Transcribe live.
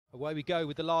Away we go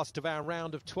with the last of our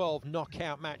round of 12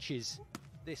 knockout matches.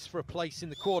 This for a place in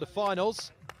the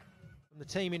quarterfinals. From the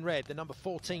team in red, the number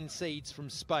 14 seeds from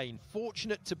Spain.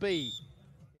 Fortunate to be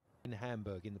in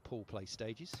Hamburg in the pool play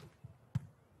stages.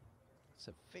 It's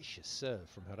a vicious serve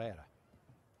from Herrera.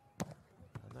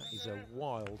 And that is a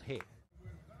wild hit.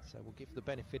 So we'll give the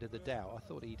benefit of the doubt. I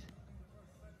thought he'd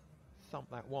thump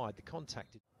that wide. The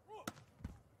contact.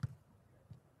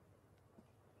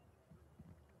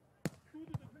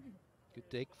 Good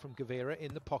dig from Gavira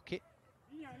in the pocket.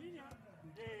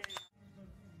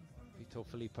 Vitor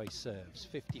Felipe serves.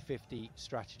 50-50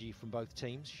 strategy from both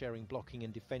teams, sharing blocking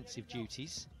and defensive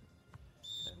duties.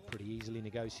 And pretty easily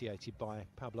negotiated by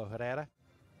Pablo Herrera.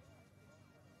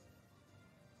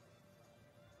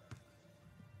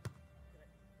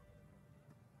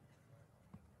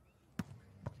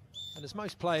 And as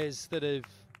most players that have,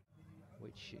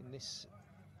 which in this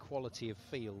quality of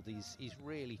field is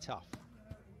really tough,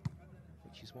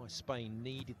 which is why Spain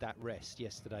needed that rest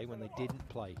yesterday when they didn't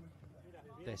play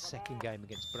their second game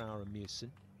against Brouwer and Mewson.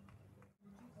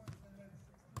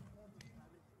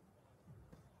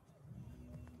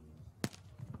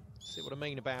 See what I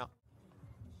mean about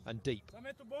and deep.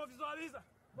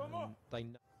 They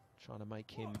know, trying to make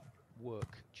him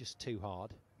work just too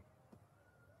hard.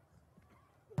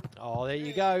 Oh, there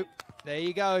you go. There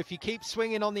you go. If you keep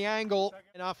swinging on the angle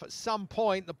enough, at some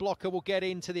point the blocker will get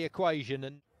into the equation.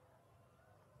 And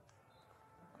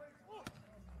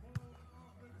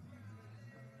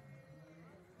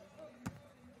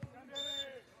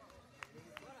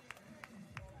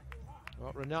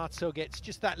well, Renato gets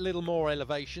just that little more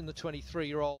elevation, the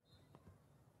 23-year-old.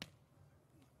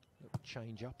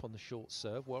 Change up on the short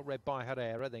serve. Well read by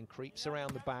Herrera, then creeps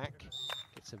around the back.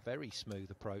 Gets a very smooth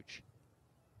approach.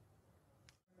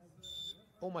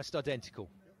 Almost identical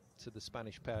to the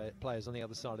Spanish players on the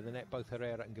other side of the net. Both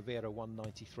Herrera and Gavira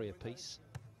 193 apiece.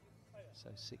 So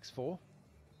 6-4.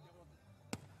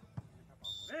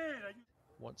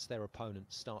 Once their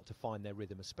opponents start to find their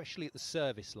rhythm, especially at the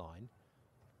service line,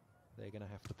 they're going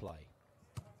to have to play.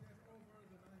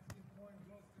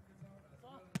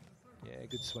 Yeah,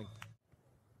 good swing.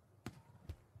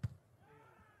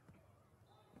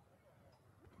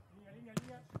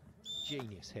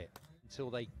 Genius hit until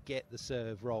they get the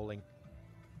serve rolling.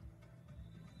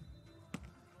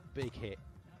 Big hit.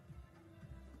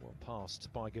 Well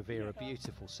passed by Gavira.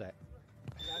 Beautiful set.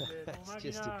 It's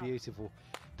just a beautiful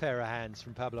pair of hands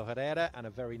from Pablo Herrera and a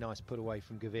very nice put away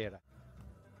from Gavira.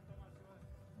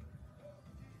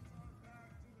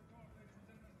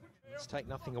 Let's take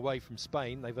nothing away from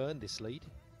Spain. They've earned this lead.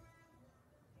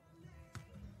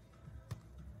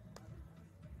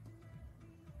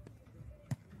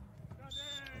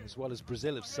 As well as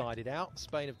Brazil have sided out,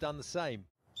 Spain have done the same.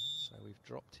 So we've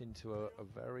dropped into a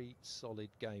very solid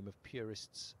game of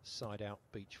purists side-out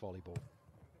beach volleyball.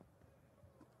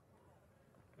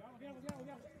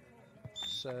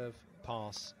 Serve,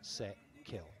 pass, set,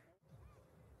 kill.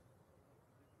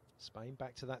 Spain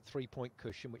back to that three-point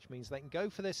cushion, which means they can go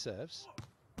for their serves.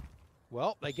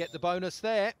 Well, they get the bonus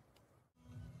there.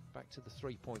 Back to the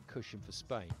three-point cushion for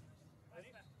Spain.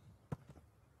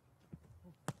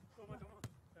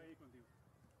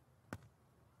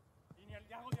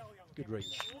 Good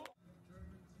reach.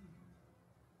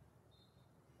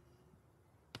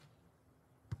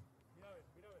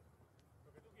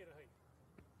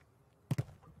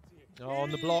 Oh,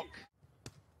 on the block.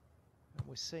 And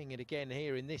we're seeing it again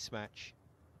here in this match.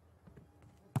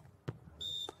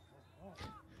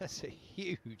 That's a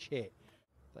huge hit.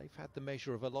 They've had the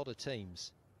measure of a lot of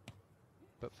teams.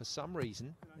 But for some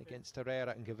reason, against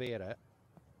Herrera and Gavira,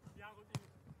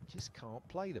 just can't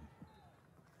play them.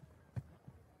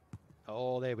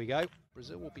 Oh, there we go.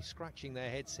 Brazil will be scratching their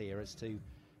heads here as to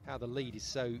how the lead is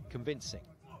so convincing.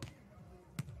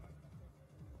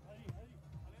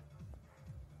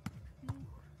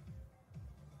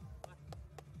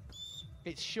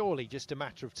 It's surely just a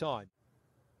matter of time.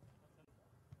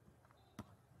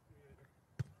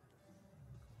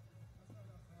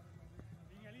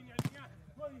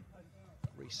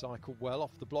 Recycled well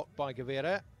off the block by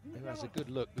Gavira, who has a good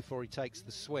look before he takes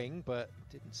the swing, but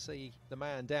didn't see the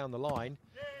man down the line,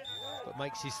 but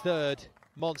makes his third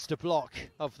monster block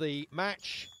of the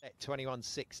match at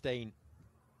 21-16.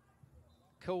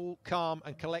 Cool, calm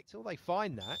and collect. Till they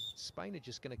find that, Spain are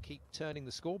just going to keep turning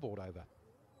the scoreboard over.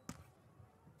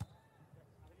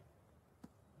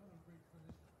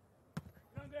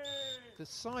 The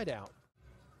side out.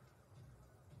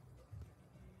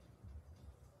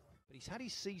 But he's had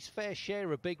his fair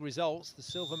share of big results. The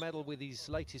silver medal with his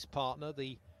latest partner,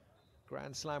 the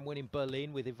Grand Slam win in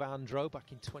Berlin with Evandro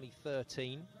back in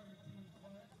 2013.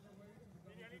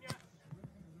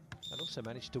 also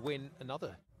managed to win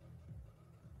another.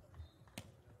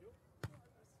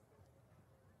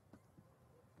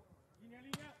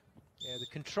 Yeah, the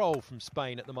control from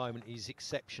Spain at the moment is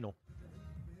exceptional.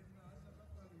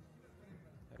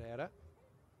 Herrera.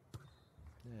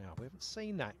 Now, we haven't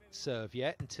seen that serve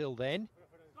yet until then.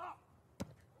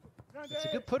 It's a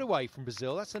good put away from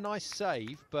Brazil. That's a nice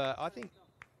save, but I think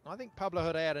Pablo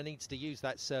Herrera needs to use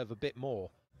that serve a bit more.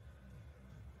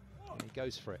 And he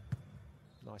goes for it.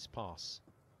 Nice pass.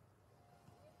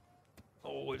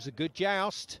 Oh, it was a good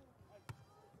joust.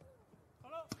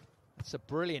 That's a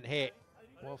brilliant hit.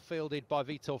 Well fielded by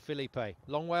Vitor Felipe.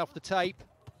 Long way off the tape.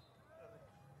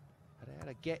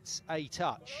 Herrera gets a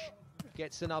touch.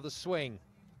 Gets another swing.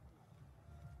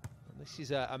 And this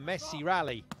is a messy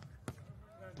rally.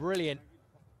 Brilliant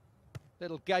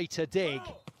little gator dig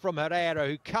from Herrera,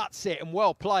 who cuts it, and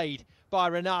well played by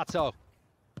Renato,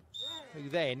 who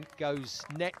then goes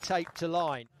net tape to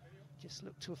line. Just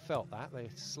look to have felt that. They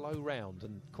slow round,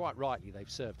 and quite rightly they've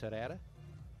served Herrera.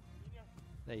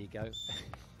 There you go.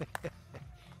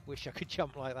 Wish I could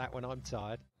jump like that when I'm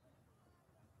tired.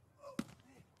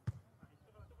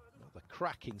 Another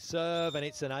cracking serve, and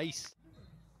it's an ace.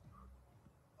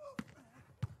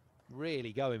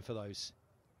 Really going for those.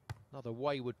 Another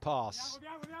wayward pass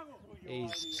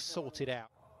is sorted out.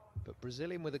 But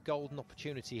Brazil in with a golden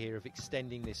opportunity here of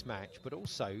extending this match, but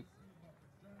also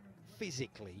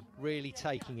physically really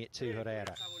taking it to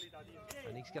Herrera.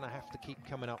 And he's going to have to keep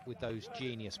coming up with those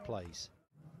genius plays.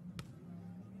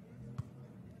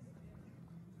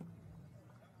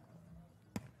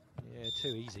 Yeah,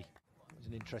 too easy. It was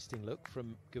an interesting look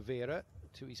from Gavira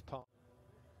to his part.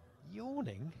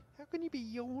 Yawning? How can you be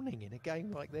yawning in a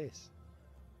game like this?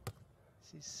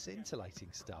 This is scintillating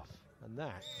stuff. And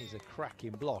that is a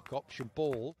cracking block. Option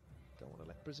ball. Don't want to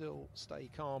let Brazil stay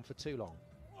calm for too long.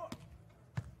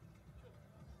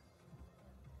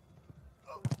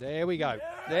 There we go.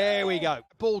 There we go.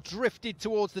 Ball drifted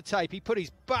towards the tape. He put his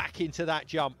back into that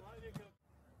jump.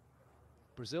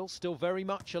 Brazil still very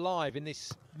much alive in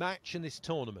this match and this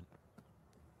tournament.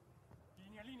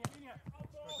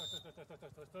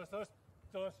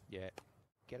 Yeah,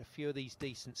 get a few of these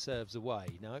decent serves away.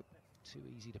 No, too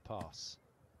easy to pass.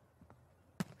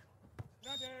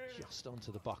 Just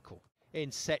onto the buckle.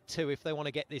 In set two if they want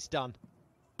to get this done.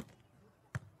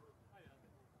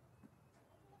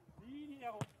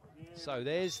 So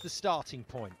there's the starting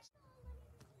point.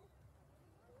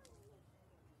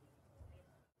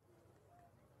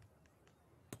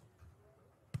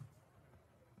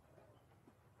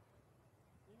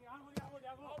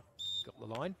 Got the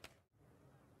line.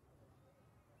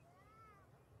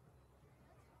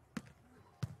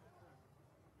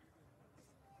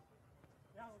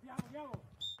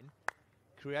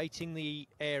 Creating the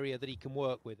area that he can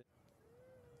work with.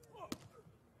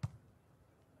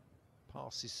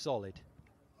 Pass is solid.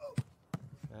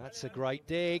 That's a great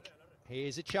dig.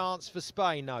 Here's a chance for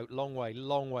Spain. No, long way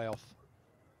off.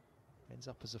 Ends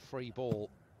up as a free ball.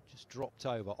 Just dropped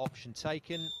over. Option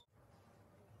taken.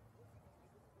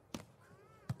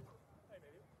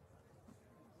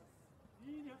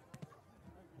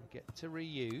 Get to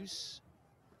reuse.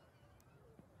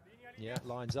 Yeah,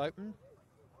 line's open.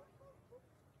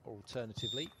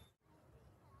 Alternatively,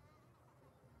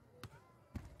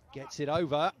 gets it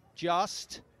over,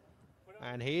 just.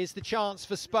 And here's the chance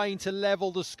for Spain to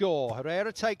level the score.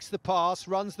 Herrera takes the pass,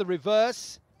 runs the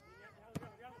reverse,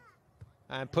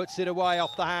 and puts it away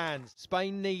off the hands.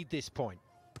 Spain need this point.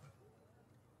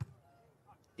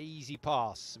 Easy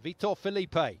pass. Vitor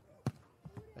Felipe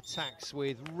attacks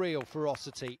with real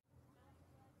ferocity.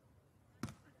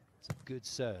 It's a good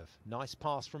serve. Nice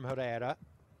pass from Herrera.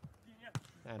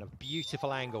 And a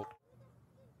beautiful angle.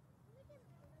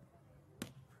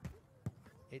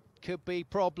 It could be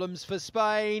problems for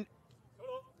Spain.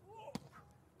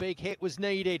 Big hit was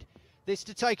needed. This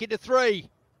to take it to three.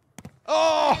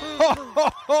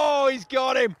 Oh, he's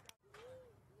got him.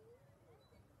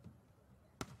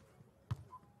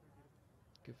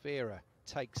 Gavira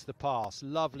takes the pass.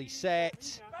 Lovely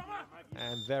set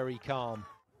and very calm.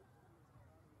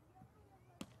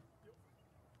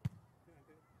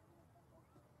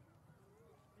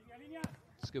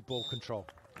 It's good ball control,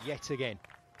 yet again.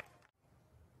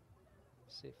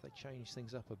 See if they change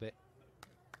things up a bit.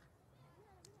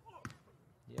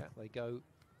 Yeah, they go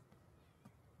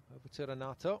over to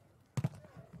Renato.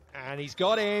 And he's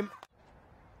got him.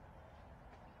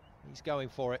 He's going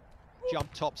for it.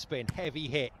 Jump top spin, heavy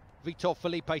hit. Vitor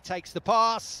Felipe takes the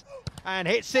pass and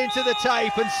hits into the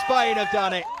tape, and Spain have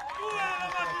done it.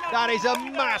 That is a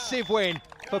massive win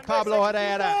for Pablo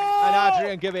Herrera and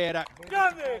Adrian Gavira.